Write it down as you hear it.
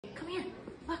Come here,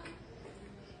 look.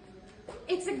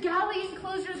 It's a galley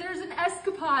enclosure. There's an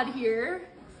Escapod here.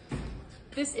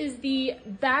 This is the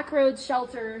Backroads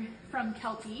Shelter from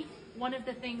Kelty. One of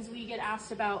the things we get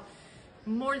asked about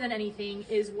more than anything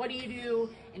is, what do you do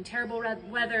in terrible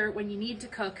weather when you need to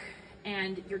cook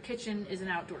and your kitchen is an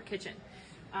outdoor kitchen?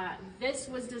 This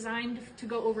was designed to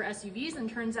go over SUVs, and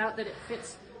turns out that it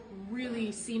fits really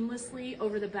seamlessly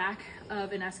over the back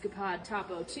of an Escapod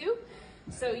TOPO2.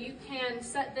 So you can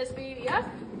set this baby up,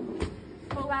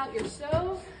 pull out your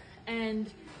stove, and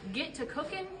get to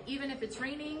cooking. Even if it's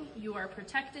raining, you are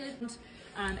protected.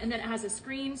 And then it has a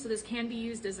screen, so this can be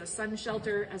used as a sun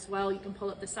shelter as well. You can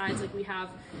pull up the sides like we have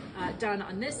done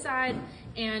on this side,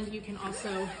 and you can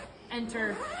also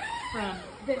enter from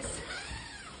this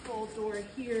full door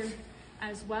here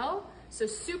as well. So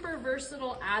super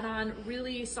versatile add-on,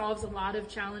 really solves a lot of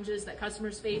challenges that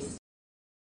customers face